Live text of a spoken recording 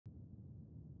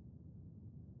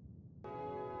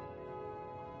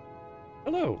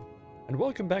Hello, and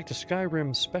welcome back to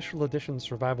Skyrim Special Edition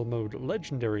Survival Mode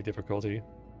Legendary Difficulty.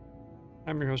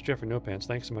 I'm your host, Jeffrey Nopants.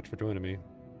 Thanks so much for joining me.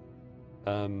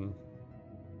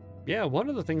 Yeah, one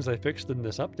of the things I fixed in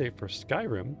this update for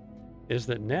Skyrim is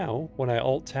that now, when I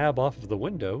Alt-Tab off of the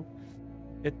window,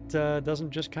 it doesn't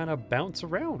just kind of bounce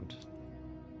around.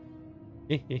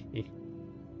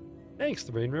 Thanks,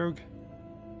 the Rain Rogue.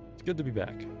 It's good to be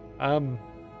back.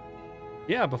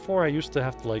 Yeah, before I used to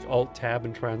have to like Alt-Tab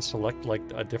and try and select like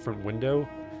a different window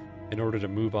in order to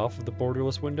move off of the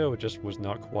borderless window. It just was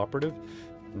not cooperative.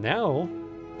 Now,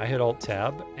 I hit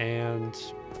Alt-Tab and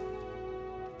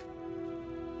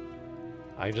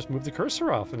I just move the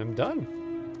cursor off and I'm done.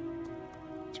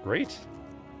 It's great.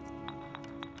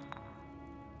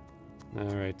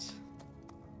 Alright.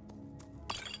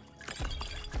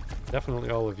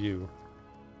 Definitely all of you.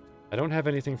 I don't have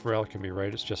anything for alchemy,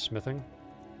 right? It's just smithing.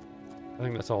 I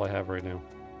think that's all I have right now.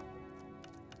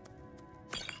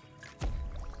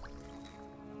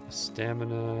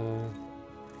 Stamina.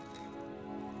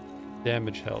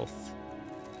 Damage health.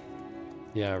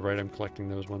 Yeah, right, I'm collecting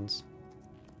those ones.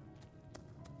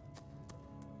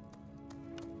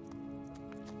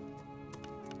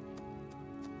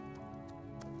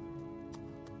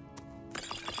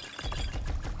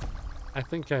 I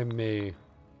think I may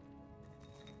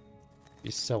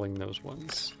be selling those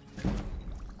ones.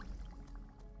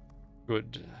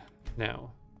 Good.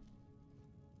 Now,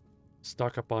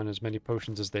 stock up on as many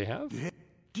potions as they have.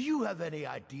 Do you have any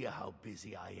idea how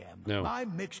busy I am? No. My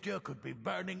mixture could be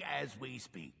burning as we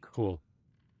speak. Cool.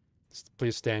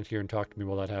 Please stand here and talk to me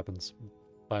while that happens.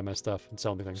 Buy my stuff and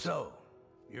sell me things. So,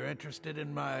 you're interested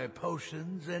in my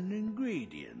potions and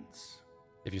ingredients?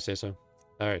 If you say so.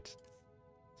 Alright.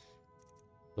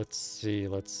 Let's see.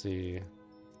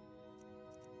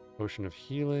 Potion of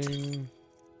healing.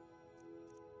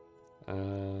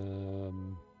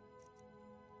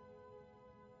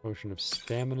 Potion of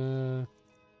stamina.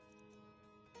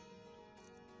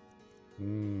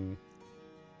 Not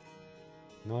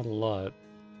a lot.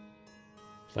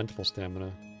 Plentiful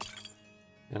stamina.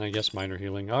 And I guess minor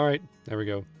healing. Alright, there we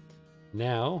go.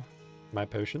 Now, my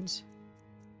potions.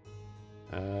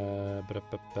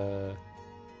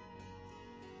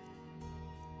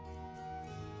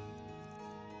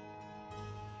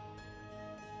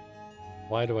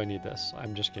 Why do I need this?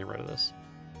 I'm just getting rid of this.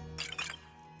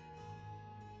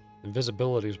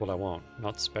 Invisibility is what I want,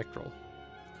 not spectral.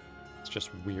 It's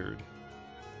just weird.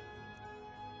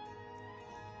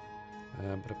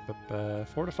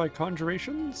 Fortified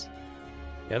conjurations?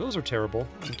 Yeah, those are terrible.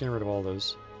 I'm getting rid of all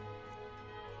those.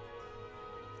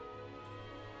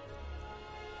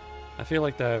 I feel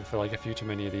like I have like a few too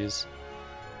many of these.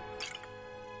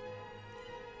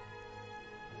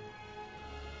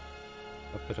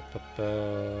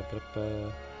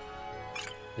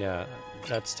 Yeah,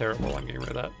 that's terrible. I'm getting rid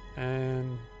of that.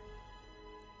 And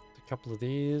a couple of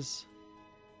these.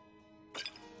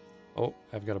 Oh,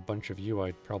 I've got a bunch of you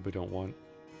I probably don't want.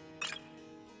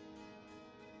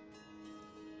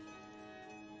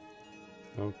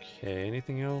 Okay,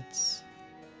 anything else?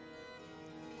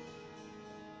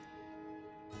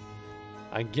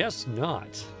 I guess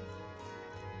not.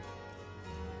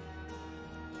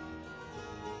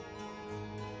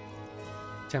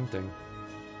 Tempting.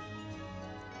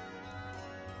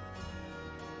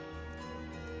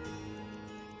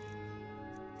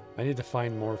 I need to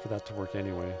find more for that to work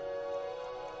anyway.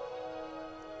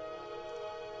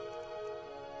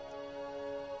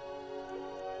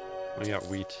 I got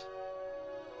wheat.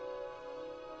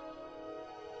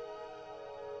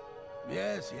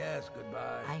 Yes,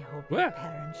 goodbye. I hope your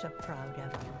parents are proud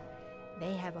of you.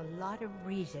 They have a lot of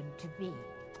reason to be.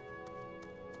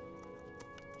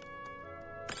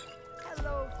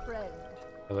 Hello, friend.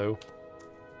 Hello.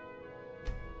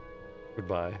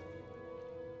 Goodbye.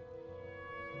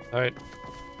 Alright.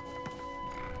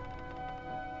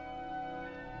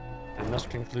 And this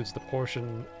concludes the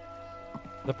potion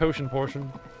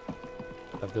portion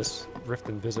of this Rift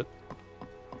and Visit.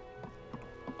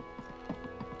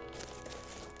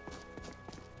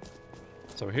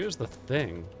 So here's the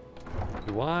thing.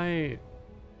 Do I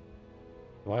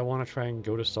want to try and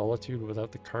go to Solitude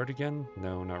without the cart again?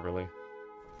 No, not really.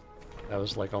 That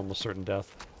was like almost certain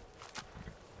death.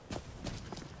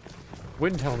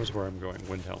 Windhelm is where I'm going.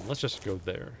 Windhelm. Let's just go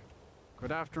there.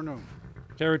 Good afternoon.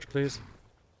 Carriage, please.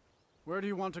 Where do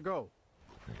you want to go?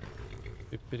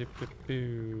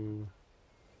 Boo.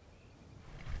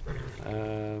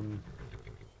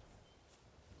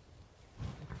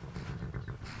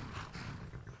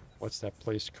 What's that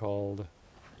place called?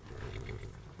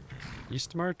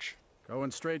 East March? Going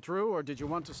straight through, or did you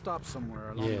want to stop somewhere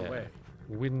along the way?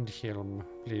 Windhelm,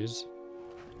 please.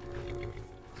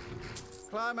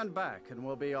 Climb and back, and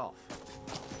we'll be off.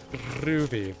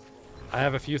 Groovy. I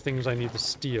have a few things I need to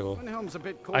steal. Windhelm's a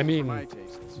bit cold I mean, for my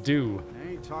tastes. do. I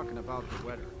ain't talking about the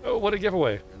weather. Oh, what a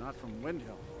giveaway. You're not from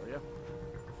Windhelm, are you?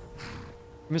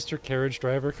 Mr. Carriage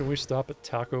Driver, can we stop at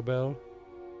Taco Bell?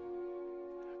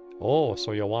 Oh,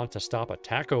 so you want to stop at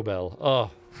Taco Bell. Oh,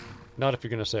 not if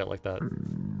you're gonna say it like that.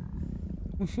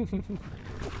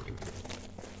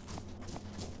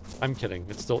 I'm kidding.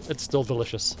 It's still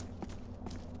delicious.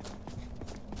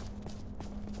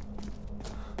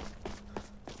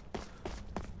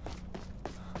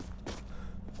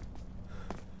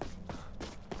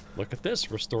 Look at this.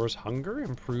 Restores hunger,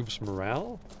 improves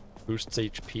morale, boosts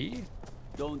HP.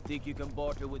 Don't think you can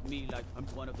barter with me like I'm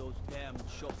one of those damn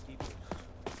shopkeepers.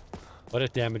 But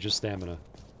it damages stamina.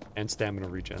 And stamina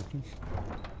regen.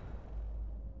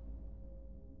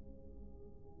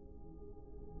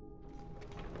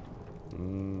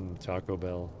 Taco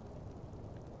Bell.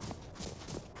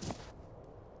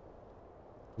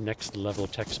 Next level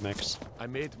Tex-Mex. I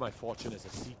made my fortune as a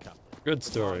sea captain. Good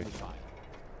story.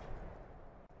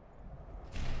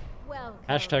 Well,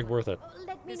 Hashtag worth it.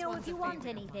 let me know if you want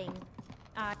anything.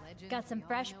 Got some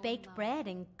fresh baked bread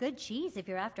and good cheese if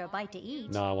you're after a bite to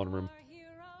eat. Nah, one room.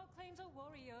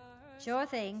 Sure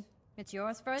thing. It's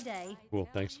yours for a day. Cool,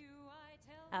 thanks.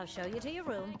 I'll show you to your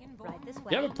room. Right this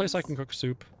way. You have a place I can cook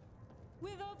soup?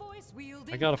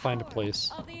 I gotta find a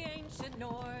place.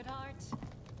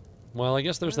 Well, I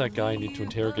guess there's that guy I need to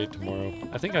interrogate tomorrow.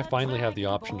 I think I finally have the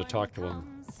option to talk to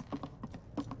him.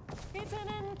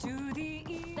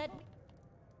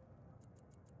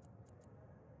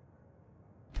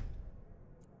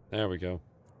 There we go.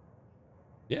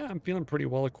 Yeah, I'm feeling pretty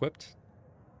well equipped.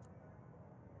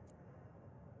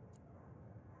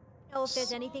 Know if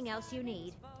there's anything else you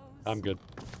need. I'm good.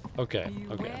 Okay,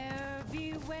 okay.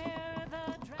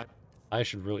 I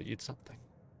should really eat something.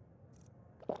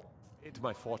 Made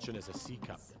my fortune as a sea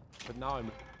captain, but now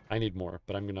I'm. I need more,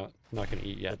 but I'm not gonna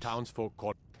eat The yet. townsfolk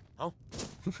call. Oh,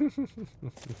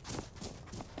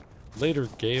 Later,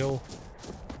 Gale.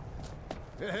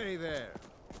 Hey there.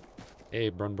 Hey,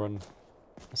 Brun Brun.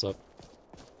 What's up?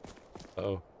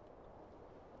 Uh-oh.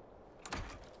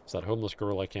 It's that homeless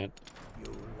girl I can't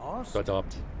You lost?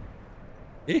 adopt.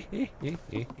 Hey,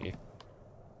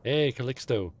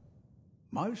 Calixto.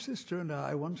 My sister and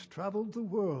I once traveled the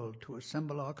world to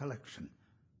assemble our collection.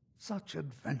 Such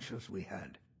adventures we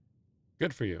had.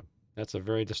 Good for you. That's a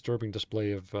very disturbing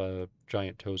display of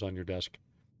giant toes on your desk.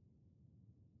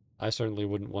 I certainly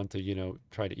wouldn't want to, you know,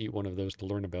 try to eat one of those to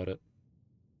learn about it.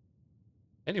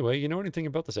 Anyway, you know anything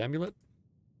about this amulet?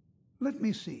 Let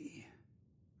me see.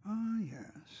 Ah,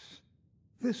 yes.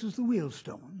 This is the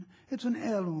Wheelstone. It's an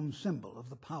heirloom symbol of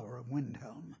the power of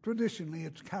Windhelm. Traditionally,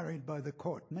 it's carried by the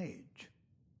court mage.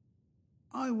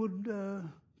 I would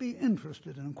be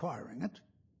interested in acquiring it,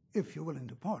 if you're willing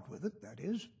to part with it, that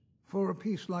is. For a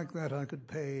piece like that, I could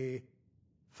pay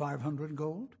 500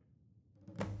 gold.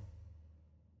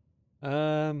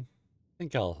 I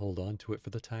think I'll hold on to it for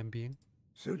the time being.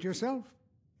 Suit yourself.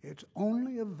 It's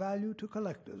only of value to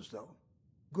collectors, though.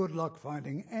 Good luck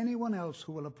finding anyone else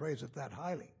who will appraise it that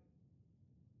highly.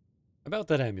 About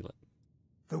that amulet.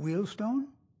 The Wheelstone?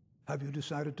 Have you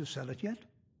decided to sell it yet?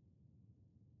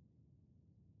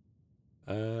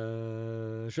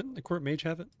 Shouldn't the court mage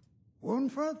have it?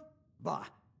 Woundfirth? Bah,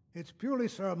 it's purely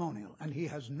ceremonial, and he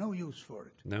has no use for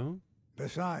it. No?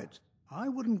 Besides, I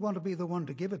wouldn't want to be the one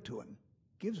to give it to him.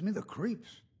 Gives me the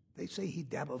creeps. They say he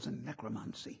dabbles in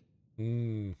necromancy.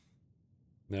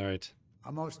 Alright.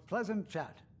 A most pleasant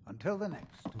chat. Until the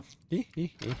next.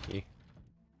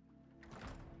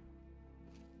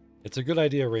 It's a good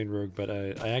idea, Rain Rogue, but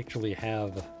I actually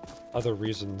have other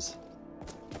reasons.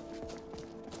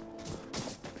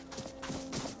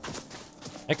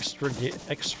 Extra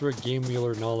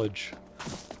gamular knowledge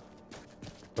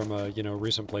from a, you know,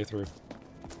 recent playthrough.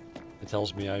 It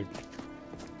tells me I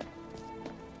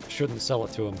shouldn't sell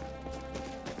it to him.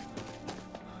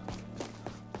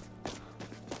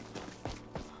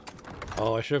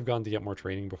 Oh, I should have gone to get more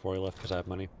training before I left because I have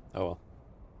money. Oh well.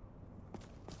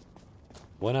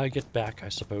 When I get back, I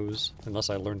suppose. Unless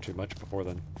I learn too much before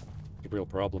then. A real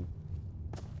problem.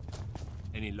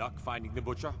 any luck finding the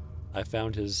butcher? I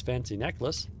found his fancy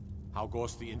necklace. How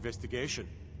goes the investigation?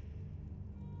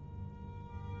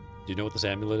 Do you know what this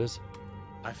amulet is?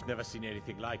 I've never seen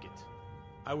anything like it.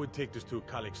 I would take this to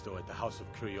Calixto at the House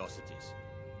of Curiosities.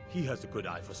 He has a good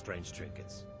eye for strange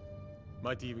trinkets.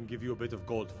 Might even give you a bit of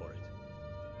gold for it.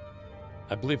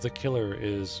 I believe the killer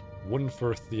is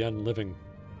Windhelm the Unliving.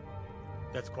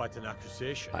 That's quite an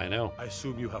accusation. I know. I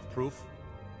assume you have proof?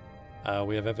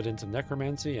 We have evidence of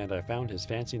necromancy, and I found his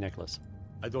fancy necklace.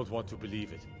 I don't want to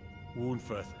believe it.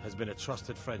 Woundfirth has been a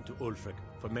trusted friend to Ulfric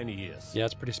for many years. Yeah,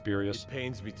 it's pretty spurious. It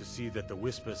pains me to see that the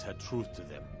Whispers had truth to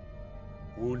them.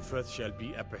 Woundfirth shall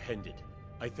be apprehended.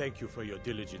 I thank you for your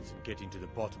diligence in getting to the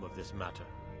bottom of this matter.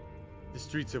 The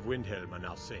streets of Windhelm are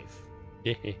now safe.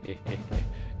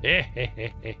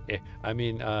 I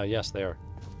mean, yes, they are.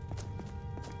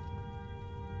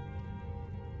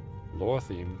 Lore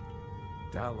theme.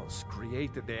 Talos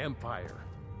created the Empire.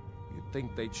 You'd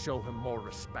think they'd show him more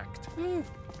respect. You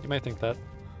might think that.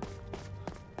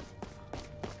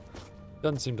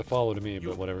 Doesn't seem to follow to me,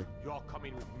 but whatever. You're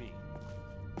coming with me.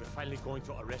 We're finally going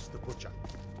to arrest the butcher.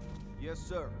 Yes,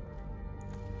 sir.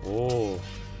 Oh.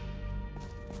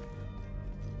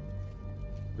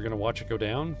 We're gonna watch it go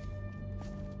down?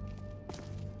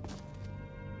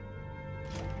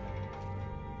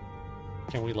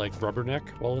 Can we, like, rubberneck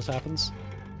while this happens?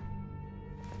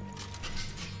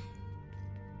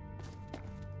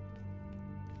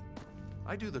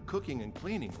 I do the cooking and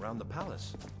cleaning around the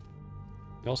palace.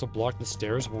 You also block the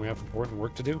stairs when we have important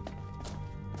work to do?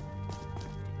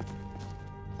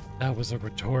 That was a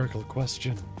rhetorical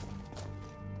question.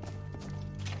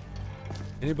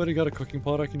 Anybody got a cooking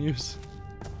pot I can use?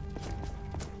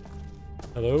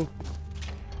 Hello?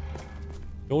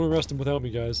 Don't arrest him without me,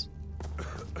 guys.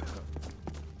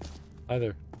 Hi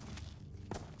there.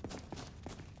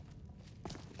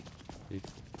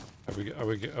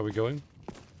 Are we going?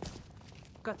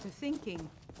 Got to thinking,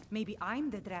 maybe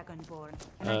I'm the Dragonborn,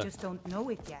 and I just don't know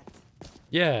it yet.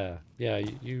 Yeah,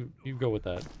 you go with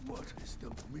that. What is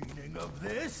the meaning of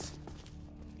this?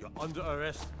 You're under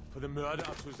arrest for the murder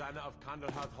of Susanna of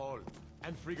Candlehearth Hall,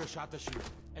 and Frigga Shattershield,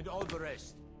 and all the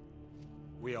rest.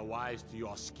 We are wise to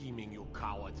your scheming, you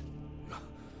coward.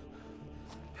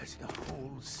 Has the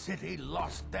whole city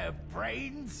lost their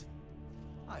brains?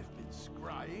 I've been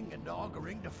scrying and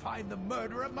auguring to find the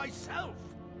murderer myself.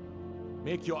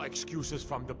 Make your excuses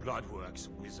from the Bloodworks,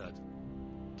 wizard.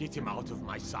 Get him out of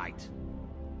my sight.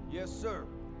 Yes, sir.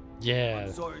 Yeah.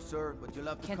 I'm sorry, sir, but you'll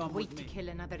have to Can't come wait with to me. kill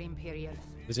another Imperial.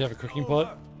 Does he have a cooking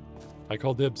pot? I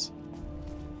call dibs.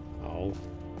 Oh.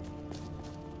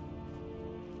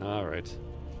 Alright.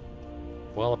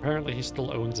 Well, apparently he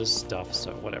still owns his stuff,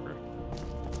 so whatever.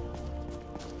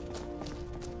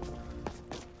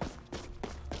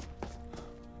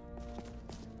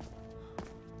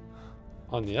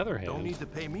 On the other hand... Don't need to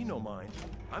pay me no mind.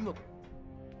 I'm the...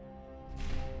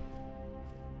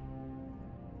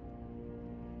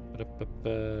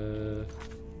 Ba-da-ba-ba.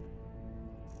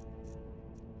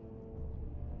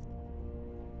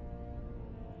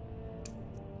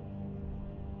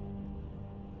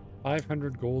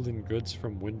 $500 gold in goods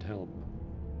from Windhelm.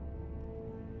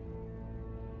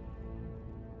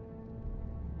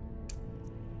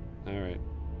 Alright.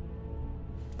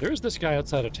 There's this guy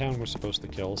outside of town we're supposed to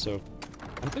kill, so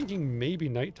I'm thinking maybe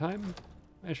nighttime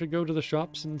I should go to the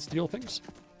shops and steal things.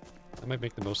 That might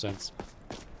make the most sense.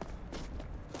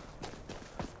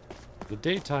 The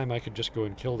daytime I could just go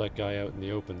and kill that guy out in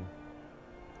the open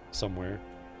somewhere.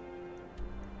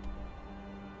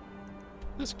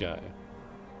 This guy.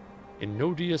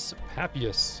 Inodius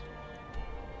Papius.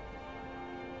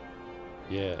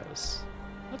 Yes.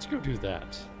 Let's go do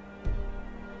that.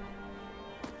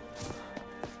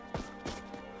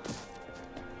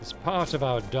 It's part of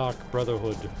our Dark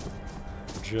Brotherhood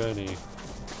journey.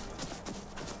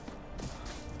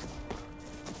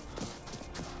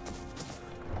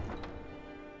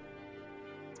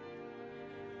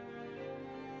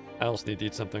 I also need to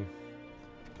eat something.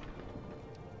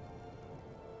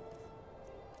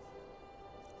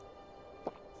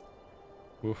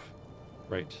 Oof.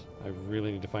 Right. I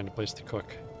really need to find a place to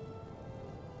cook.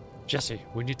 Jesse,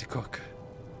 we need to cook.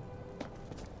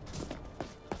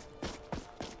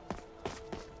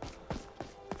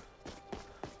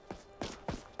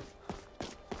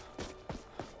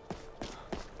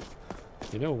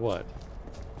 You know what?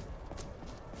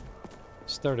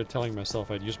 Started telling myself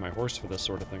I'd use my horse for this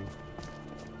sort of thing.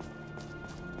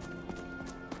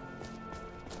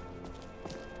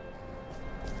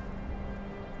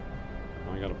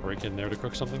 Oh, I gotta break in there to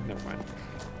cook something? Never mind.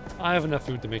 I have enough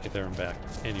food to make it there and back,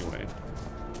 anyway.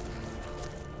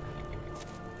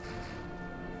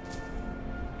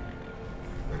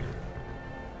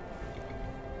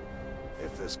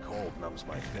 If this cold numbs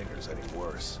my fingers any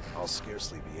worse, I'll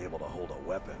scarcely be able to hold a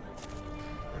weapon.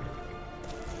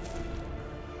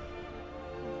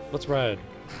 Let's ride.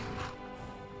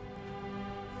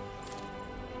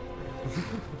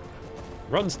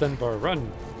 Run, Stenvar, run!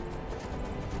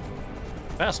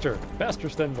 Faster! Faster,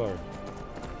 Stenvar!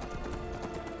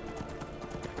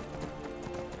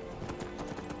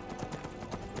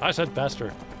 I said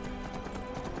faster.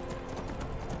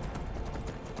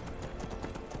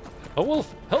 A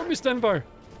wolf! Help me, Stenvar!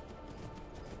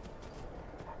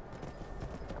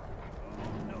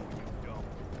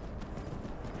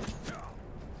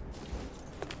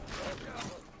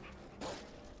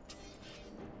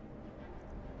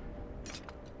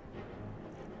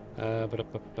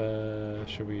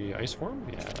 Should we ice form?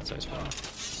 Yeah, let's ice form.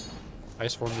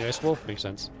 Ice form the ice wolf? Makes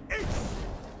sense.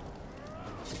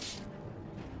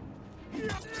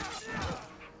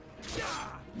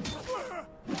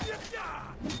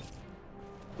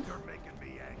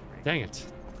 Dang it.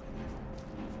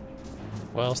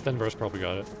 Well, Stenvar's probably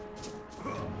got it.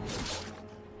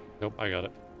 Nope, I got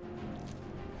it.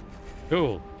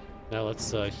 Cool. Now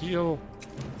let's heal.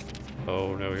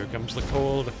 Oh no, here comes the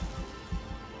cold.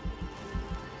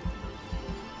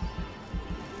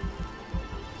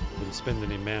 Didn't spend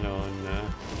any mana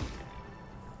on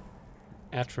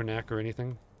Atronak or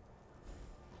anything.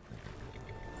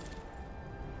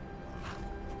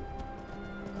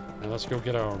 Now let's go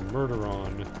get our murder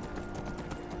on.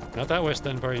 Not that way,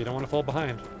 Stenvar, you don't want to fall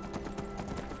behind.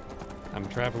 I'm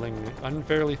traveling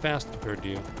unfairly fast compared to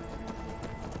you.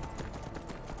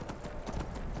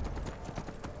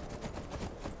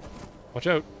 Watch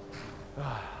out!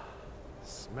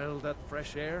 Smell that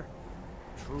fresh air?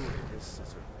 Truly, this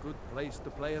is a good place to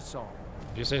play a song.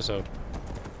 If you say so.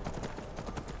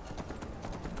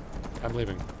 I'm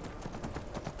leaving.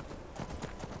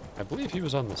 I believe he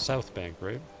was on the south bank,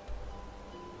 right?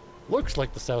 Looks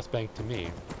like the south bank to me.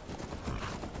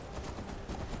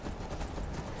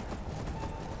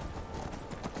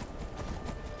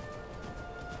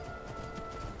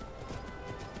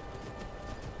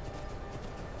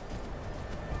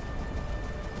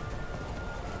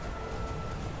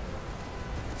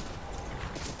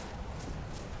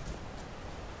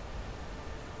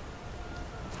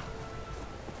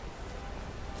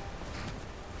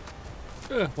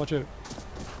 Watch out.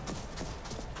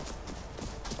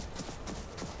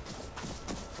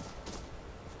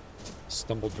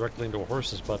 Stumbled directly into a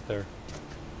horse's butt there.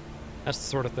 That's the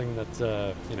sort of thing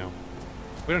that, you know,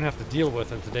 we don't have to deal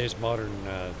with in today's modern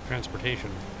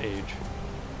transportation age.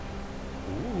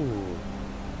 Ooh.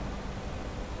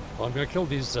 Well, I'm gonna kill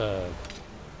these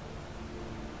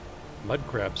mud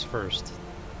crabs first.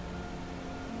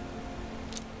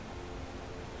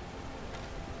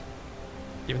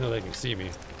 Even though they can see me.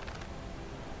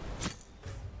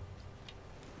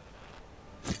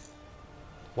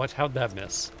 What? How'd that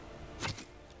miss?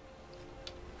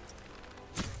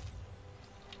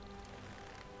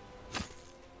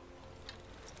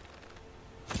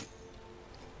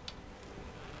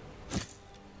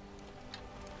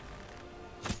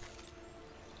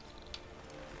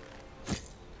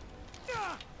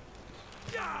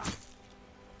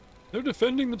 They're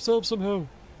defending themselves somehow.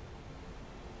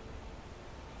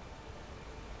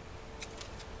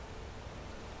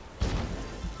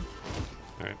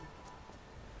 Alright.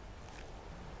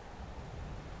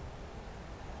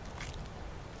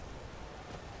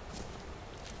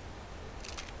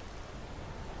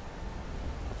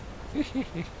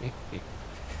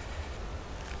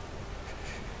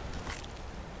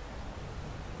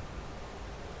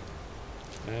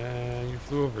 You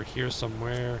flew over here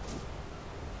somewhere.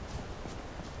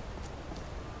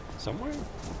 Somewhere?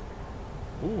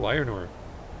 Ooh, iron ore.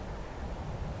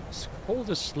 This cold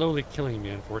is slowly killing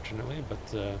me, unfortunately,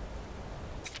 but,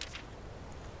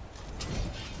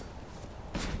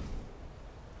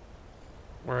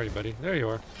 where are you, buddy? There you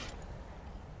are.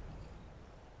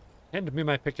 Hand me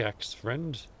my pickaxe,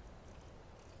 friend.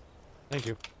 Thank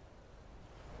you.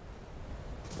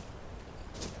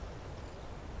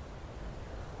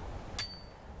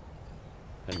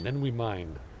 And then we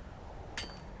mine.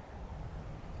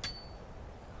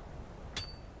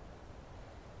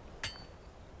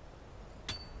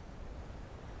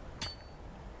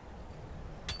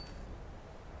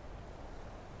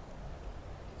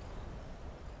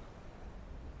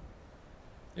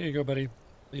 There you go, buddy.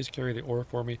 Please carry the ore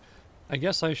for me. I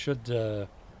guess I should,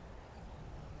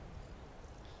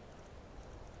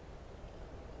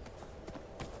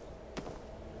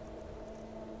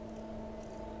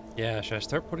 yeah, should I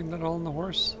start putting that all on the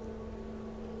horse?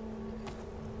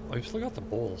 Oh, you've still got the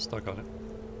bowls stuck on it.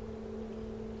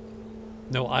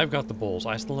 No, I've got the bowls.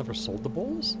 I still never sold the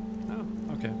bowls? Oh,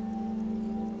 okay.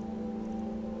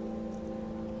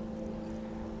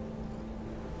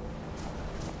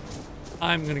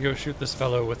 I'm gonna go shoot this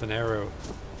fellow with an arrow.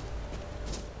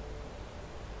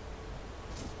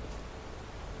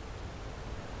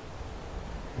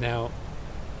 Now,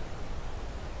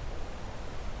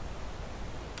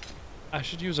 I I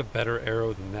should use a better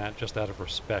arrow than that, just out of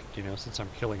respect, you know, since I'm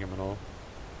killing him and all.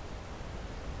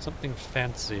 Something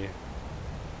fancy.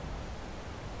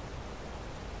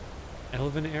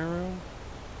 Elven arrow?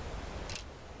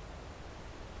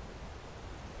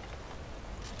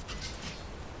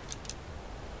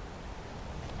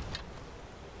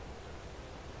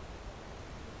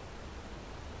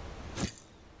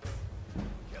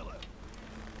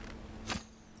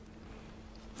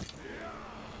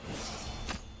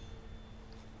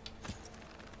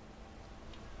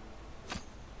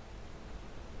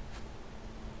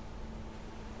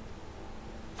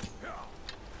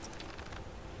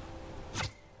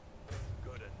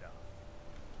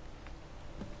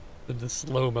 The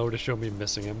slow-mo to show me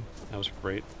missing him. That was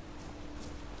great.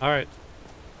 Alright.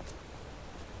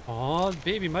 Aw,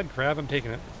 baby mud crab, I'm taking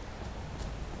it.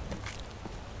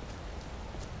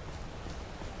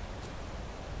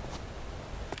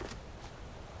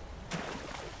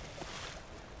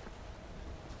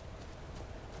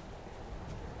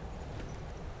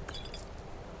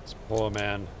 This poor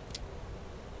man.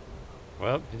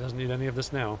 Well, he doesn't need any of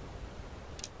this now.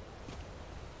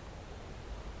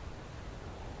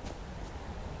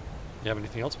 You have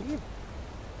anything else with you?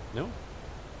 No?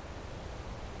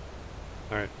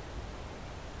 Alright.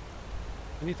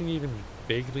 Anything even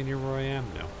vaguely near where I am?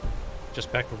 No.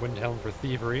 Just back to Windhelm for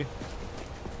thievery.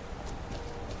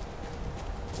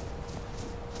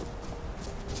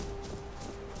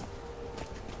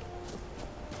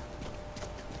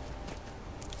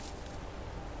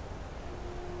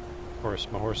 Of course,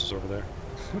 my horse is over there.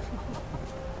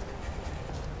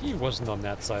 He wasn't on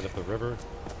that side of the river.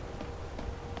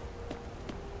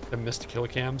 The missed kill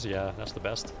cams, yeah, that's the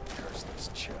best. Curse this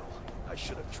chill. I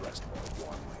should have dressed more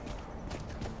warmly.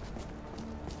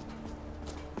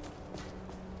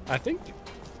 I think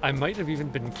I might have even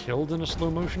been killed in a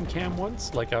slow motion cam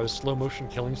once. Like I was slow motion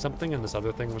killing something and this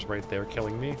other thing was right there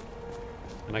killing me.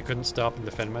 And I couldn't stop and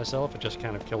defend myself. It just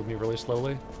kind of killed me really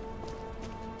slowly.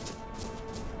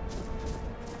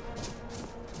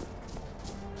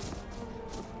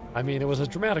 I mean, it was a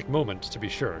dramatic moment, to be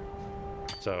sure.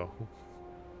 So...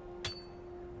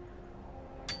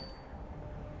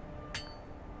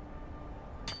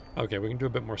 Okay, we can do a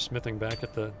bit more smithing back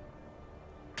at the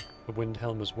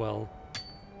Windhelm as well.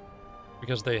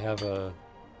 Because they have a...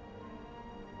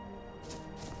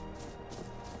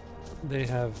 They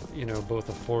have, you know, both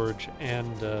a forge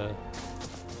and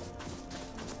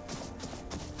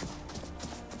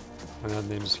my god,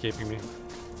 name's escaping me.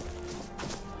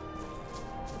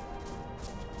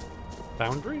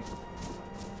 Foundry?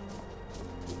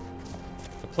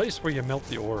 The place where you melt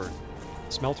the ore.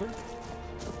 Smelter?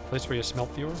 Place where you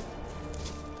smelt the ore?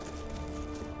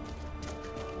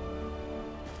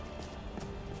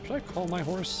 Should I call my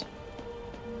horse?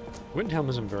 Windhelm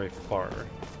isn't very far.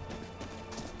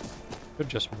 Could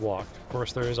just walk. Of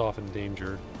course, there is often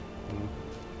danger.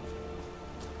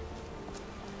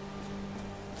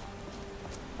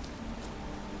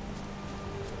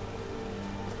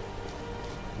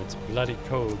 It's bloody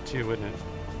cold too, isn't it?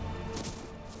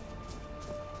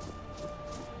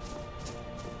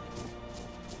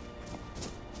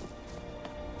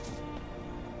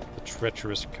 The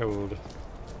treacherous cold.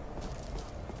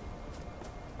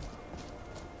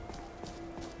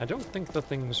 I don't think the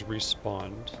things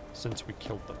respawned since we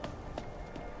killed them.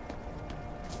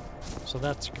 So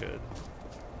that's good.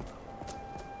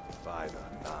 By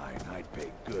the 9, I'd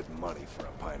pay good money for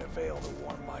a pint of ale to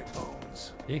warm my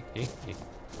bones.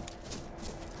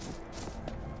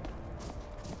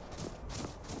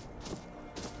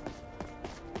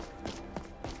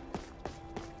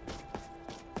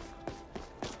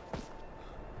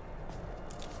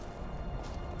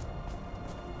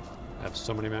 I have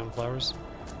so many mountain flowers.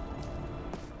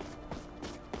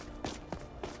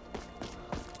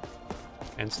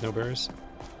 And snowberries.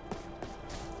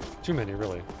 Too many,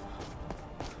 really.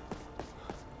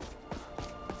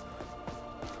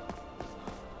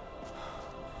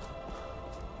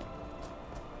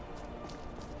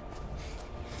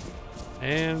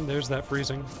 And there's that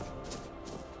freezing.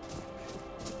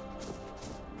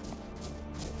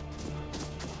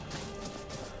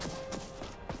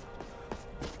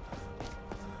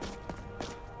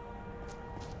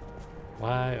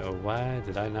 Why, oh why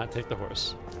did I not take the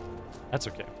horse? That's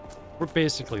okay. We're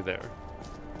basically there.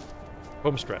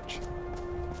 Home stretch.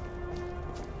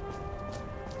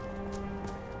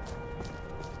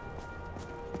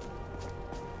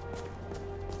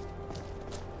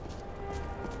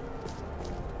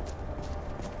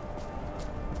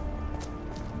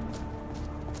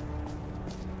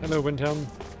 Hello, Windhelm.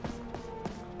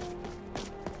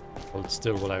 Hold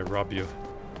still while I rob you.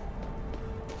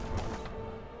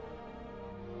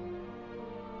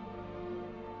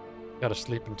 Gotta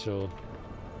sleep until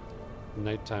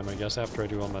nighttime, I guess, after I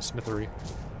do all my smithery.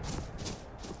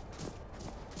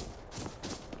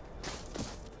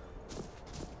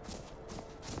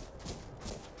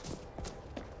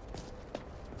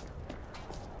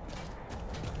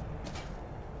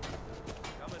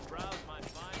 Come and browse my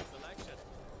fine selection.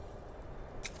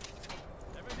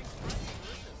 Everything's fresh and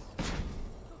delicious.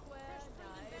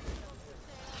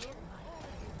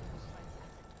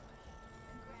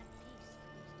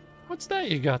 What's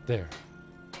that you got there?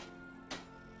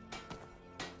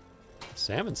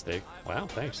 Salmon steak? Wow,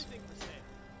 thanks. Everything for sale.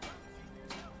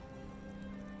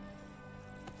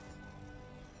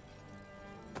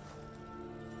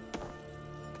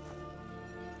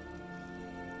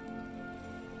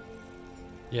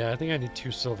 Yeah, I think I need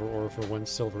 2 silver ore for 1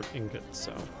 silver ingot,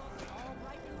 so. All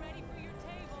right and ready for your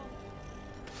table.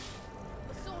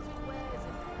 Assorted wares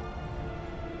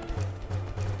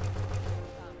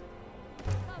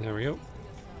and There we go.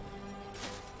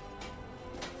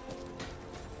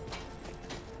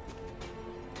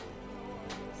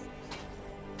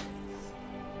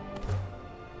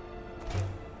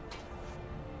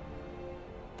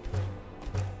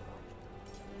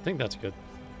 I think that's good.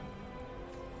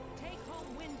 take home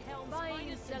Windhelm's buying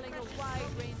and selling a wide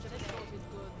range of assorted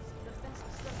goods. The best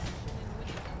selection in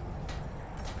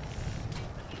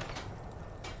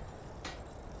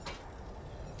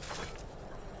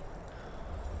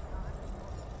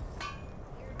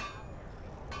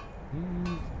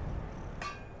Windhelm.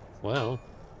 Well.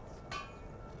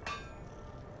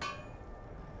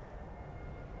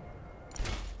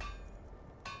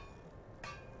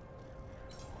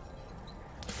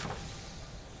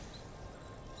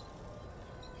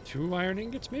 Two iron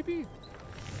ingots, maybe?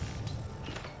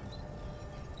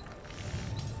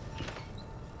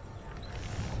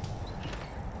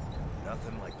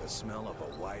 Nothing like the smell of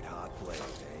a white-hot blade,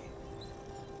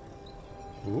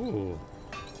 eh? Ooh.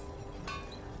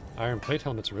 Iron plate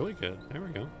helmet's really good. There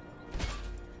we go.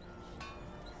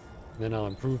 Then I'll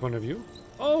improve one of you.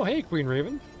 Oh, hey, Queen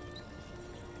Raven.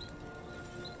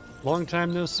 Long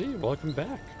time no see. Welcome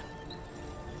back.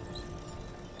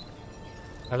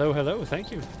 Hello, hello.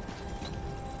 Thank you.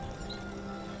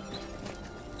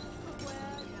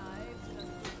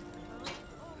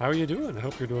 How are you doing? I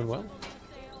hope you're doing well.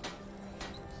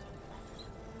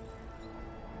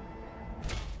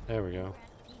 There we go.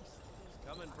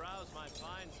 Come and browse my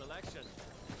fine selection.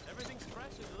 Everything's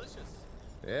fresh and delicious.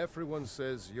 Everyone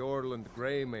says Yorland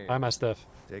Greymane. Buy my stuff.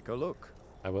 Take a look.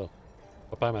 I will.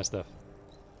 But buy my stuff.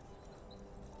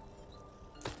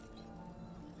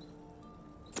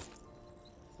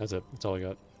 That's it. That's all I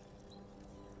got.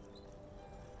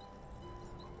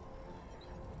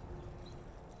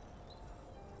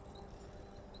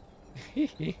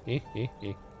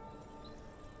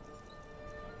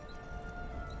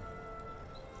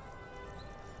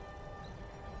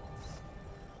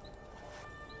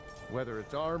 Whether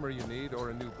it's armor you need or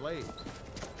a new blade,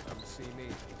 come see me.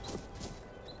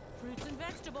 Fruits and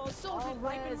vegetables sorted,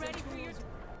 ripe and ready for your...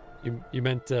 You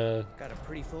meant Got a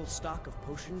pretty full stock of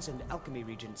potions and alchemy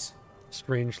regents.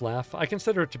 strange laugh. I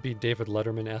consider it to be David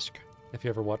Letterman-esque. If you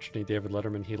ever watched any David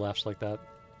Letterman, he laughs like that.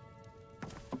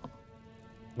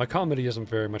 My comedy isn't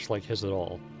very much like his at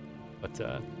all, but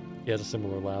he has a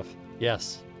similar laugh.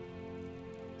 Yes.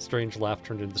 Strange laugh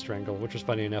turned into strangle, which was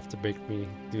funny enough to make me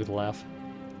do the laugh.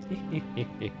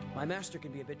 My master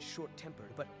can be a bit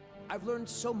short-tempered, but I've learned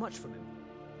so much from him.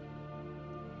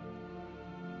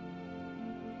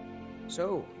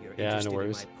 So, you're Yeah, no interested in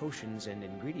worries. my potions and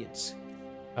ingredients?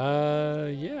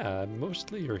 Yeah,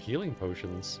 mostly your healing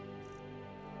potions.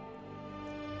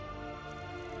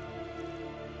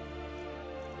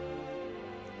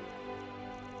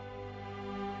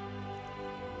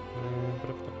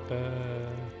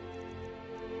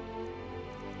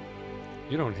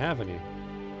 You don't have any.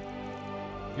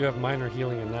 You have minor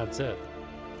healing and that's it.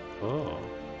 Oh.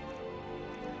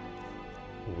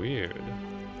 Weird.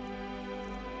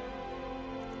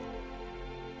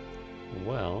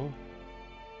 Well.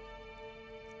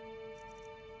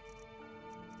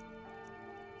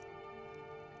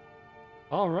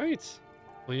 Alright.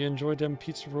 Well, you enjoyed them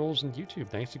pizza rolls and YouTube.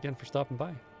 Thanks again for stopping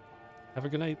by. Have a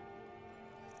good night.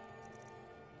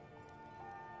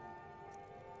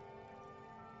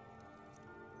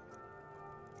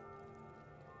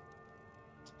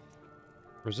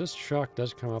 Resist shock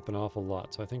does come up an awful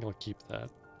lot, so I think I'll keep that.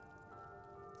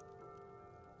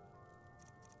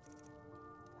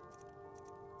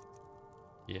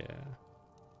 Yeah.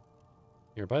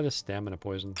 Here, buy this stamina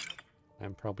poison.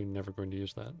 I'm probably never going to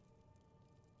use that.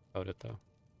 About it, though.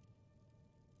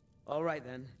 All right,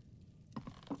 then.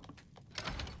 I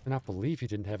cannot believe he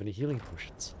didn't have any healing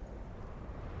potions.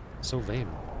 So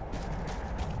lame.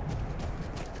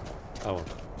 Oh well.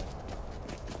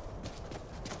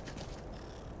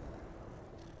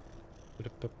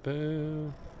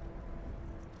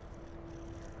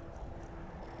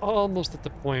 Almost at the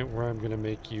point where I'm gonna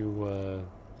make you,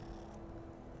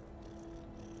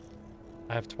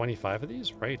 I have 25 of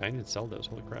these? Right, I need to sell those,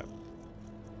 holy crap.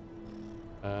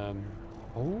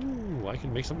 Oh, I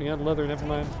can make something out of leather, never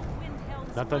mind.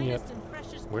 Not done yet.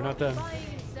 We're not done.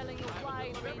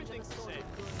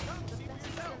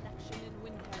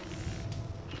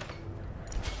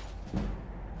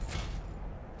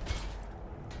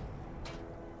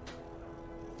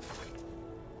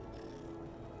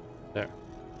 There.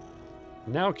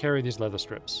 Now carry these leather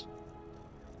strips.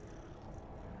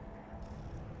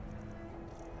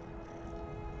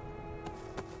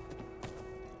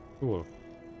 Cool.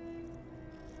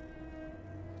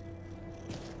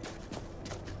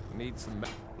 Need some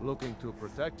looking to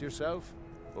protect yourself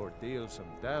or deal some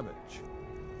damage.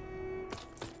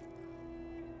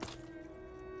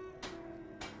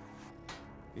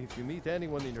 If you meet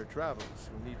anyone in your travels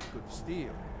who needs good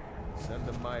steel, send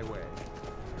them my way.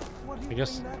 What do you I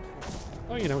guess. bring that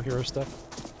for? Oh, you know, hero stuff.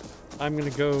 I'm gonna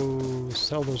go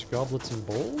sell those goblets and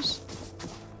bowls.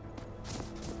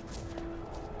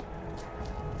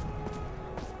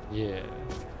 Yeah.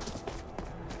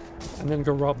 And then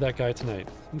go rob that guy tonight.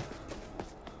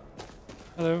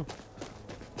 Hello.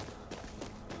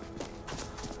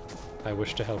 I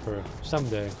wish to help her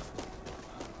someday.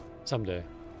 Someday.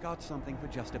 Got something for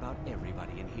just about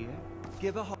everybody in here.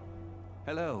 Give a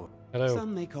Hello. Hello.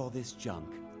 Some may call this junk.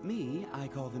 Me, I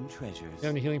call them treasures. You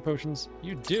have any healing potions?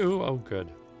 You do? Oh,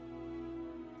 good.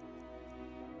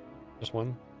 Just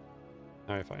one?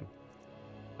 Alright, fine.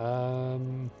 Oh,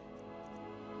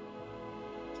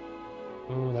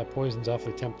 that poison's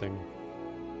awfully tempting.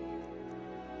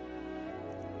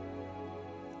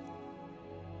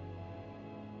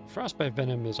 Frostbite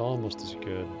venom is almost as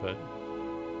good, but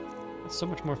it's so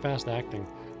much more fast acting.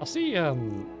 I'll see how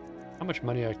much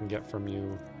money I can get from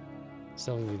you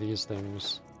selling me these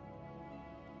things.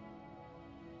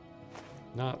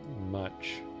 Not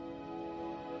much.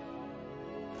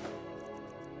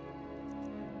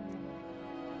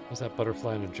 There's that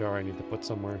butterfly in a jar I need to put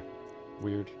somewhere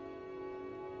weird.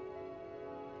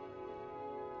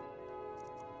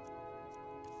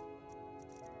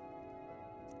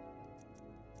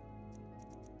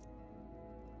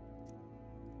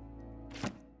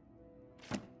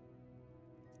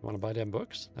 You want to buy them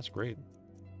books? That's great.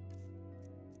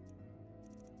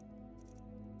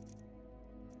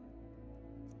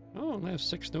 Oh, I have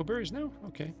 6 snowberries now?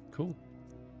 Okay, cool.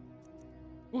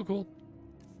 Cool.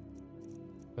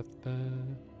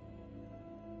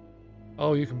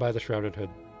 Oh, you can buy the Shrouded Hood.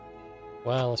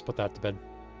 Well, let's put that to bed.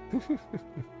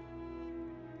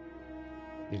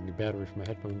 Need a new battery for my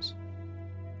headphones.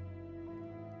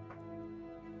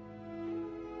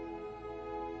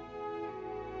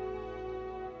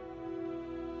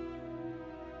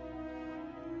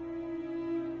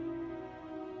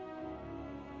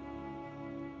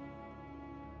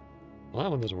 Well, that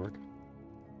one doesn't work.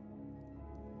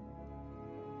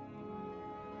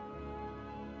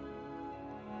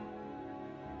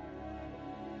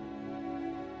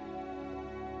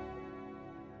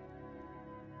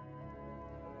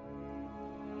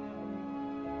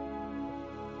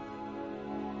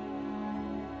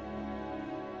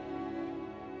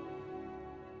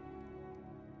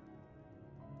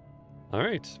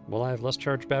 Alright, well I have less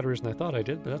charged batteries than I thought I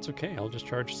did, but that's okay, I'll just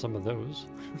charge some of those.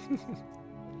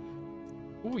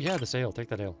 Oh yeah, this ale, take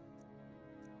that ale.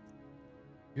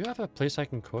 You have a place I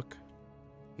can cook?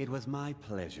 It was my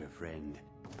pleasure, friend.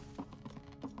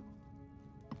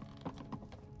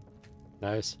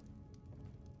 Nice.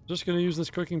 Just gonna use this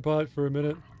cooking pot for a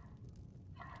minute.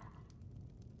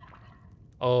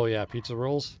 Oh yeah, pizza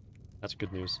rolls? That's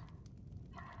good news.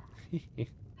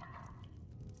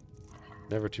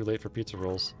 Never too late for pizza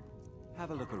rolls. Have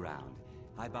a look around.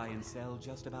 I buy and sell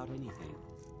just about anything.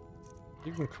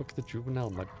 You can cook the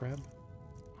juvenile mud crab?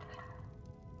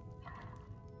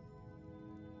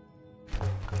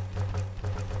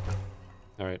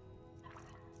 Alright.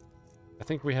 I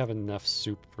think we have enough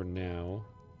soup for now.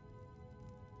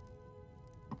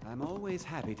 I'm always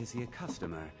happy to see a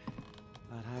customer,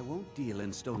 but I won't deal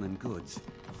in stolen goods.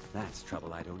 That's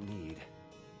trouble I don't need.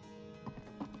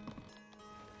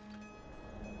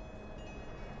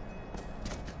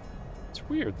 It's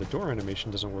weird, the door animation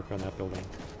doesn't work on that building.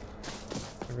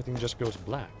 Everything just goes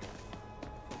black.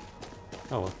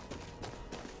 Oh well.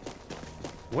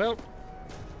 Well,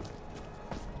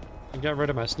 I got rid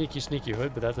of my sneaky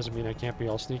hood, but that doesn't mean I can't be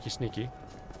all sneaky.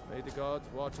 May the gods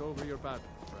watch over your battles,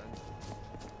 friend.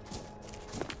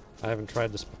 I haven't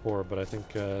tried this before, but I think,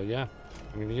 yeah,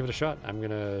 I'm gonna give it a shot. I'm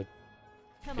gonna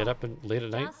get up late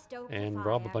at night and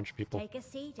rob a bunch of people. Take a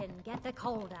seat and get the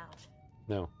cold out.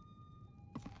 No.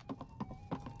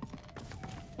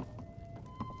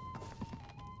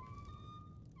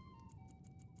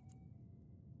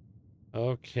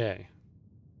 Okay.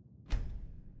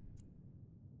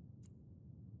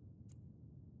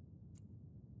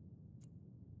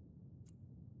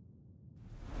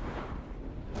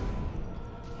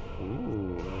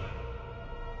 Ooh.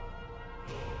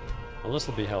 Well, this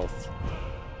will be health.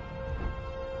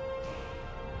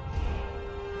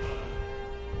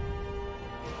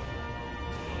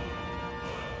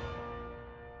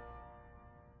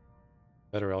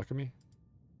 Better alchemy?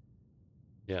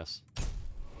 Yes.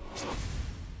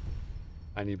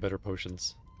 I need better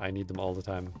potions. I need them all the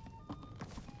time.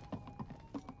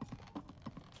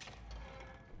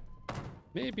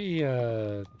 Maybe,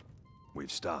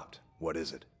 We've stopped. What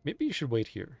is it? maybe you should wait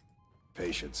here.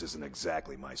 Patience isn't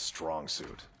exactly my strong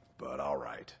suit, but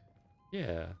alright.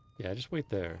 Yeah, just wait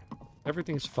there.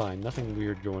 Everything's fine. Nothing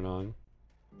weird going on.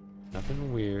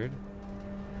 Nothing weird.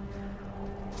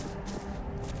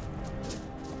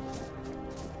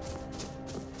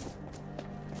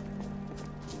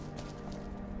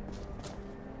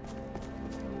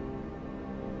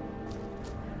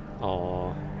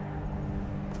 Aww.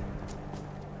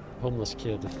 Homeless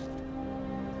kid. Do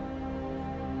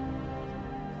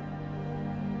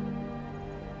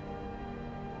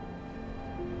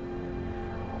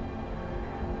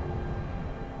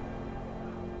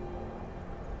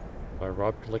I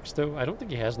rob Calixto? I don't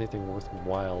think he has anything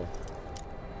worthwhile.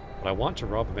 But I want to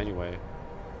rob him anyway.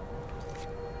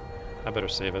 I better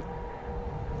save it.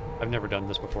 I've never done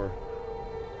this before.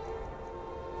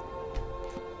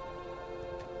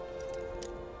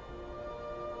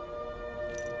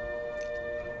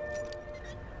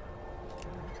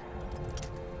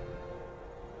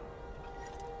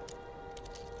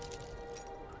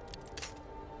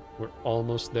 We're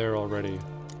almost there already.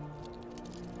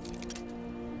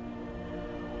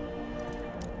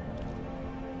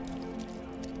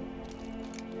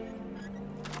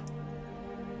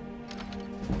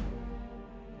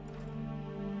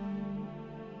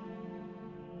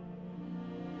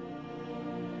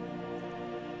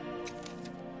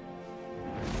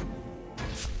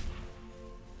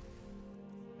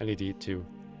 I need to eat too.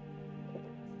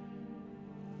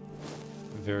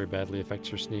 Very badly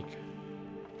affects your sneak.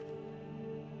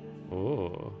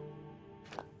 Oh.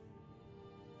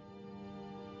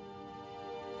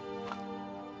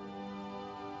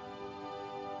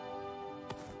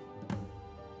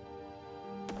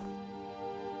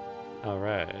 All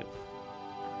right.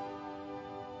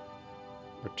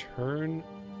 Return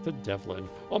to Devlin.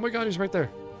 Oh my god, he's right there.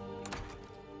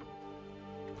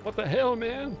 What the hell,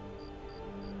 man?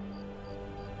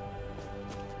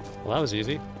 Well, that was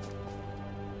easy.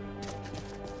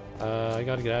 I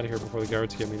gotta get out of here before the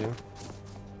guards get me now.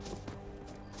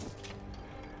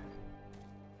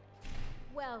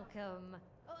 Welcome.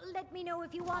 Let me know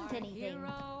if you want anything.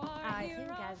 I think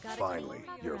I've got Finally,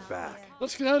 you're back.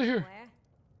 Let's get out of here.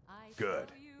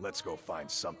 Good. Let's go find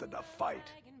something to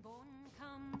fight.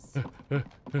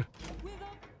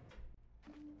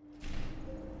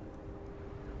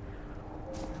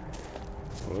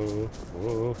 Whoa,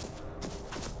 whoa.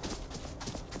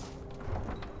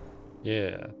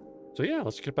 Yeah. So yeah,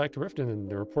 let's get back to Riften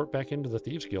and report back into the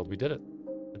Thieves Guild. We did it.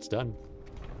 It's done.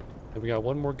 And we got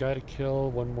one more guy to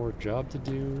kill, one more job to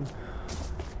do.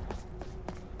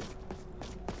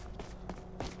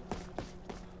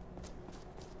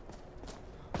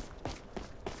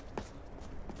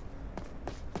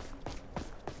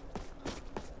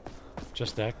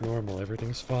 Just act normal,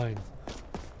 everything's fine.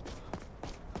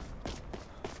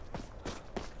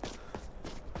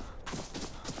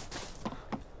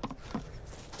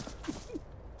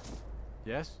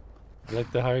 Yes? I'd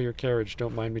like to hire your carriage.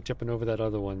 Don't mind me tipping over that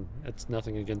other one. It's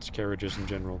nothing against carriages in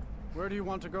general. Where do you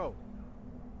want to go?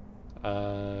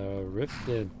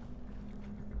 Riften.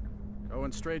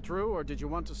 Going straight through, or did you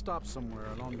want to stop somewhere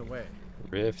along the way?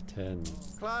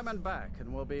 Riften. Climb and back,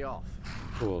 and we'll be off.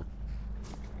 Cool.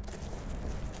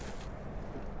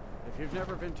 If you've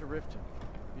never been to Riften,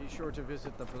 be sure to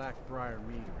visit the Blackbriar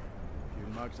Meadery. A few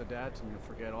mugs of that, and you'll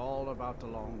forget all about the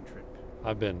long trip.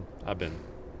 I've been.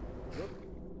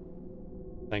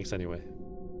 Thanks anyway.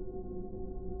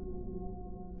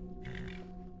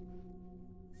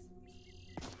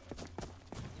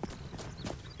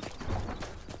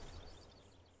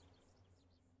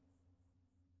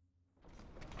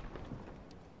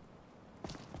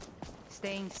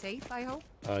 Staying safe, I hope?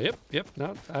 Yep.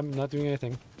 No, I'm not doing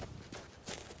anything.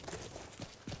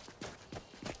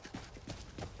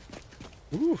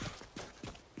 Oof.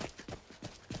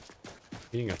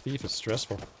 Being a thief is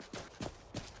stressful.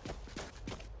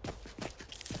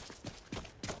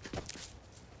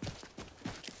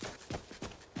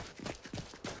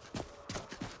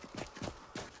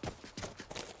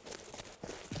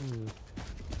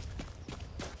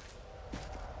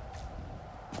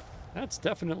 That's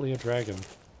definitely a dragon.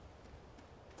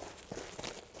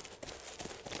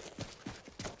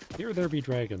 Here there be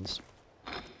dragons.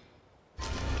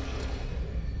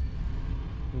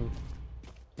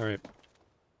 Alright.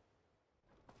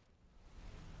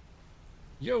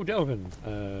 Yo, Delvin!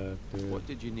 What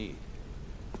did you need?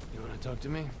 You want to talk to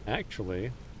me?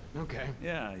 Actually... Okay.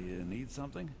 Yeah, you need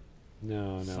something?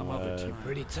 No, Some other time.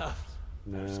 Pretty tough.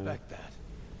 No. I respect that.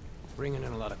 Bringing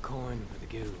in a lot of coin for the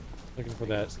guild. Looking for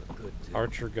that good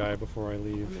archer guy before I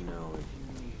leave. Let me know if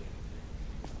you need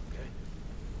it. Okay?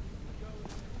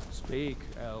 Speak,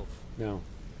 elf. No.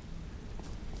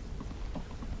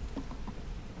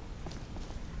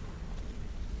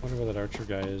 Wonder where that archer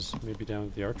guy is. Maybe down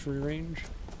at the archery range?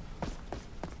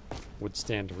 Would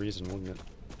stand to reason, wouldn't it?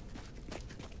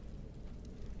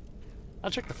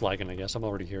 I'll check the flagon, I guess. I'm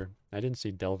already here. I didn't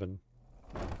see Delvin.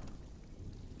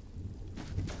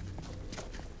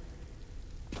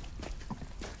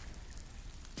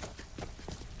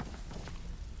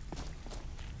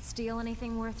 Steal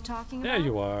anything worth talking There about?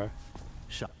 you are.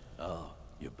 Oh,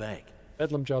 you're back.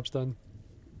 Windhelm Job's done.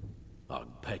 I can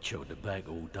pat you on the back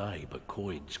all day, but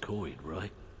coin's coin,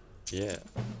 right? Yeah.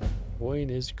 Coin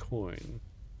is coin.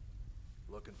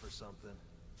 Looking for something?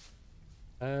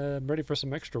 I'm ready for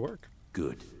some extra work.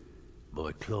 Good.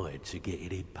 My clients are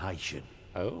getting impatient.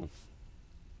 Oh.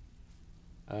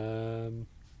 Another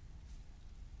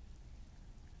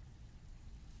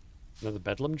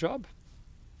Bedlam job?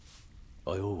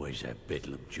 I always have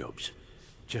bedlam jobs.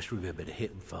 Just remember to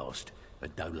hit them fast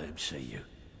and don't let them see you.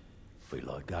 Feel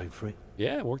like going for it?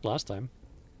 Yeah, it worked last time.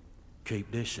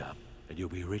 Keep this up and you'll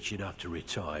be rich enough to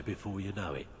retire before you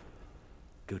know it.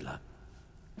 Good luck.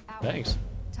 Thanks.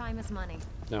 Time is money.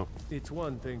 No. It's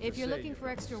one thing If to you're say looking for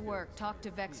extra work, talk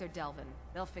to Vex or Delvin.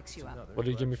 They'll fix you up. What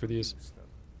did you give me for these?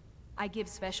 I give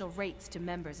special rates to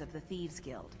members of the Thieves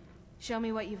Guild. Show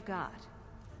me what you've got.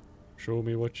 Show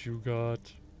me what you got.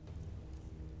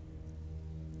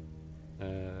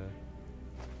 The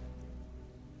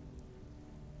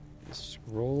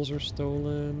scrolls are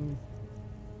stolen.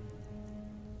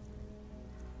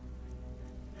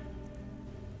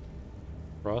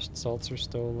 Frost salts are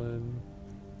stolen.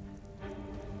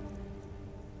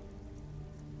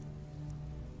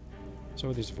 So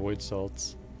are these void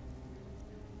salts.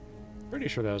 Pretty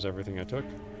sure that was everything I took.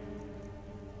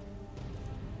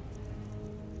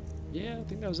 Yeah, I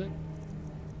think that was it.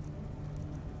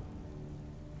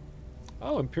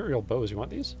 Oh, Imperial bows. You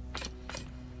want these?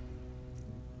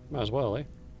 Might as well, eh?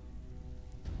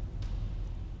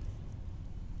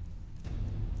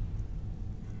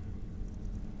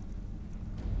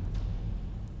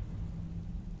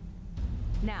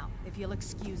 Now, if you'll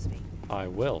excuse me. I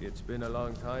will. It's been a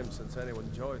long time since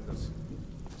anyone joined us.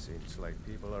 Seems like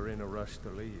people are in a rush to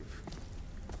leave.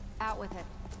 Out with it.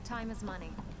 Time is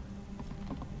money.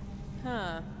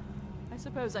 Huh. I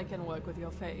suppose I can work with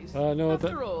your face. No,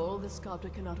 After all, the sculptor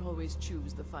cannot always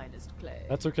choose the finest clay.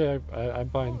 That's okay. I'm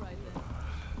fine. All right,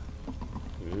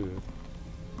 Ew.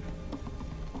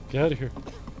 Get out of here.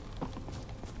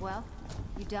 Well,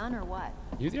 you done or what?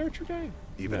 You the archer guy?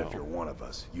 Even No. if you're one of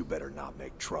us, you better not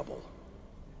make trouble.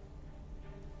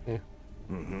 Yeah.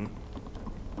 Mm-hmm.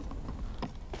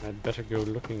 I'd better go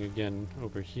looking again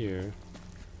over here.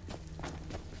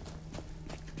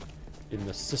 In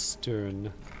the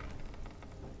cistern.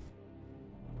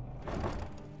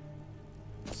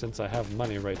 Since I have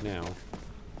money right now.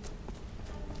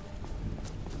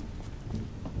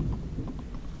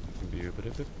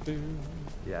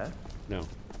 Yeah? No.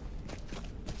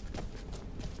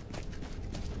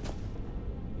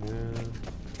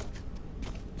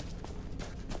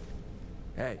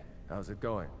 Hey, how's it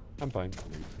going? I'm fine.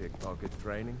 Need pickpocket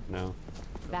training? No.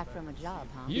 Back from a job,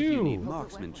 huh? If you need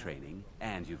marksman training,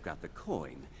 and you've got the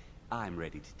coin, I'm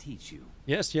ready to teach you.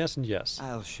 Yes, yes, and yes.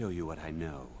 I'll show you what I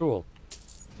know. Cool.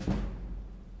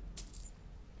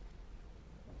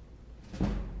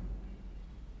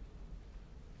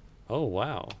 Oh,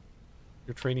 wow.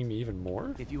 You're training me even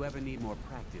more? If you ever need more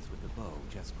practice with the bow,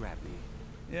 just grab me.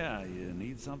 Yeah, you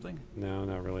need something? No,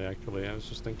 not really, actually. I was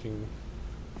just thinking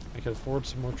I could afford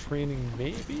some more training,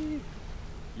 maybe?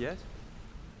 Yes?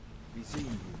 We see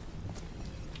you.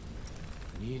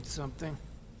 Need something?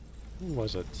 Who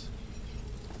was it?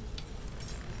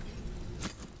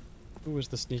 Who was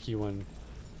the sneaky one?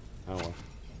 Oh well.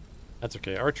 That's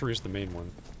okay. Archery's the main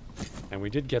one. And we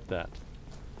did get that.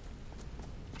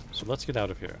 So let's get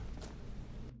out of here.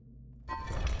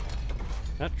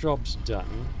 That job's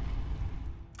done.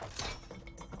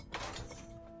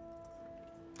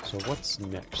 So what's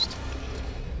next?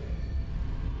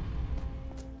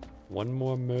 One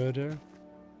more murder?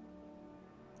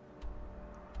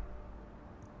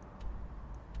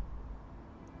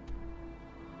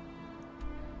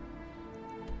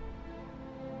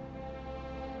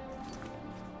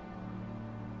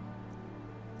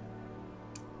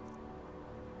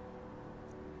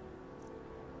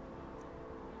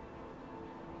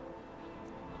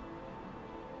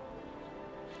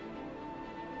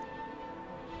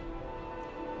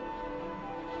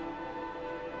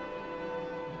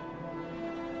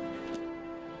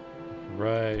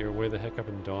 Right, you're way the heck up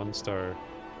in Dawnstar.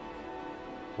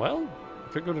 Well,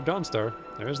 could go to Dawnstar.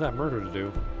 There is that murder to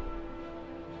do.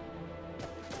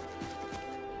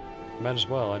 Might as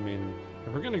well, I mean,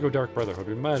 if we're gonna go Dark Brotherhood,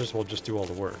 we might as well just do all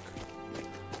the work.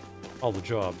 All the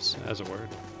jobs, as it were.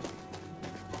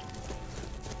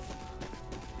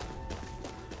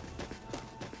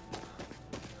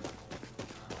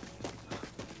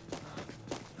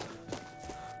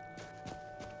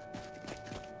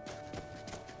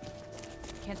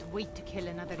 Can't wait to kill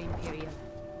another Imperial.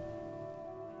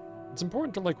 It's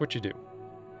important to like what you do.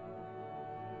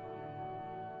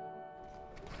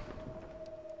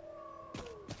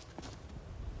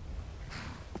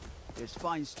 There's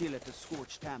fine steel at the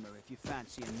Scorched Hammer if you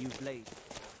fancy a new blade.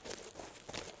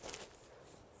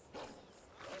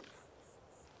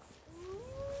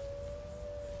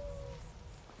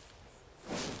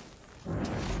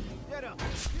 Get him!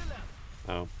 Kill him!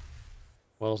 Oh.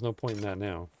 Well, there's no point in that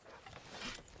now.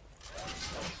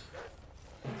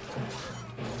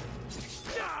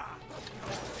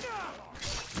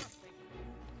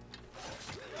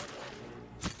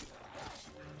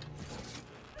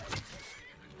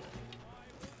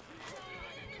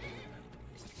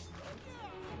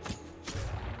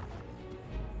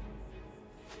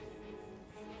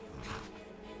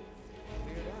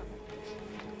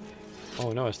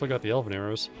 Oh no, I still got the elven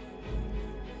arrows.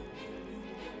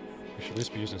 I should at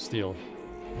least be using steel.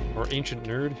 Or ancient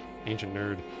nerd? Ancient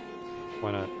nerd.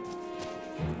 Why not?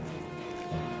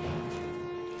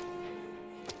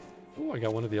 Oh, I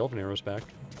got one of the elven arrows back.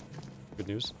 Good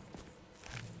news.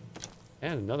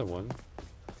 And another one.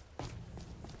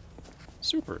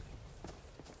 Super.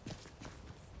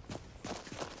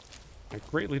 It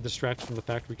greatly distracts from the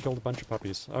fact we killed a bunch of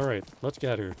puppies. Alright, let's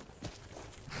get her.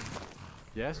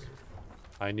 Yes?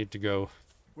 I need to go.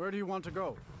 Where do you want to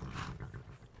go?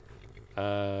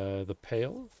 The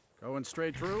Pale? Going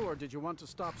straight through, or did you want to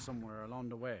stop somewhere along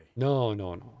the way? No.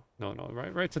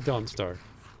 Right to Dawnstar.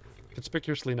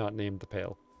 Conspicuously not named the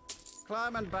Pale.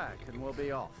 Climbing back, and we'll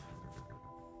be off.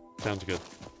 Sounds good.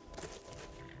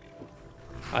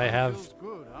 I have... Feels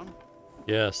good, huh?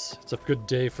 Yes, it's a good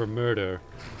day for murder.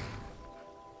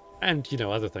 And, you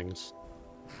know, other things.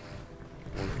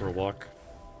 Going for a walk.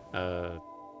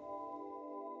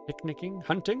 Picnicking?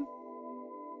 Hunting?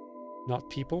 Not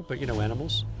people, but, you know,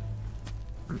 animals.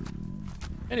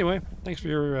 Anyway, thanks for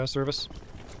your service.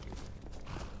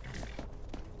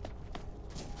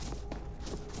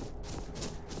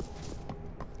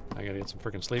 I gotta get some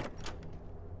freaking sleep.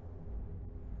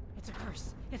 It's a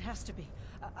curse. It has to be.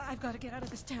 I've got to get out of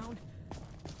this town.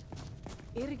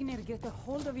 Irgnir, get a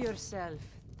hold of yourself.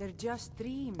 They're just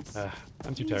dreams.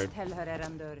 I'm too Please tired. tell her,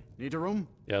 Erandur. Need a room?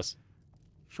 Yes.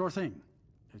 Sure thing.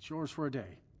 It's yours for a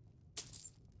day.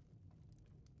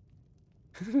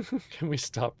 Can we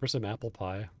stop for some apple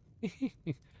pie?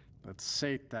 Let's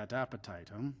sate that appetite,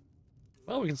 huh?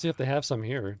 Well, we can see if they have some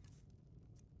here.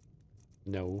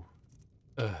 No.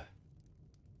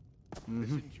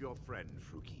 Listen to your friend,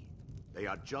 Fruki. They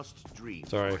are just dreams.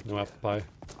 Sorry, right no here. apple pie.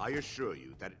 I assure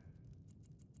you that...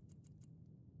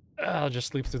 I'll just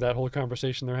sleep through that whole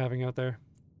conversation they're having out there.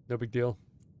 No big deal.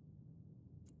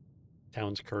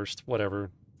 Town's cursed.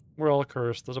 Whatever. We're all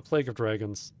cursed. There's a plague of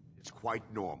dragons. It's quite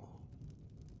normal.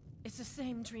 It's the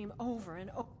same dream over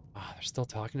and over. Ah, they're still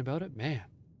talking about it? Man.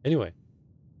 Anyway,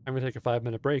 I'm gonna take a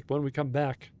 5-minute break. When we come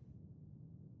back...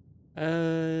 yeah,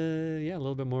 a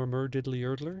little bit more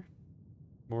Diddly-Urdler.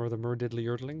 More of the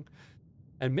Diddly-Urdling.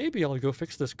 And maybe I'll go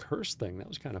fix this curse thing. That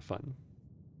was kind of fun.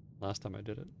 Last time I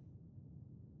did it.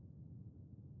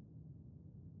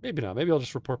 Maybe not. Maybe I'll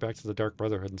just report back to the Dark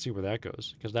Brotherhood and see where that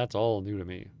goes. Because that's all new to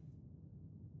me.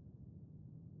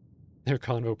 Their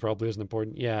convo probably isn't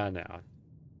important. Yeah, no.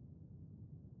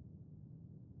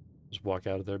 Just walk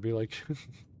out of there and be like,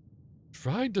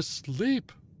 trying to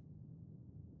sleep.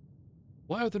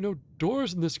 Why are there no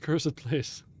doors in this cursed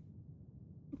place?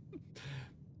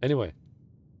 Anyway,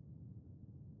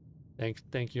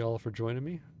 Thank you all for joining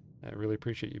me. I really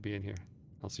appreciate you being here.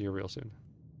 I'll see you real soon.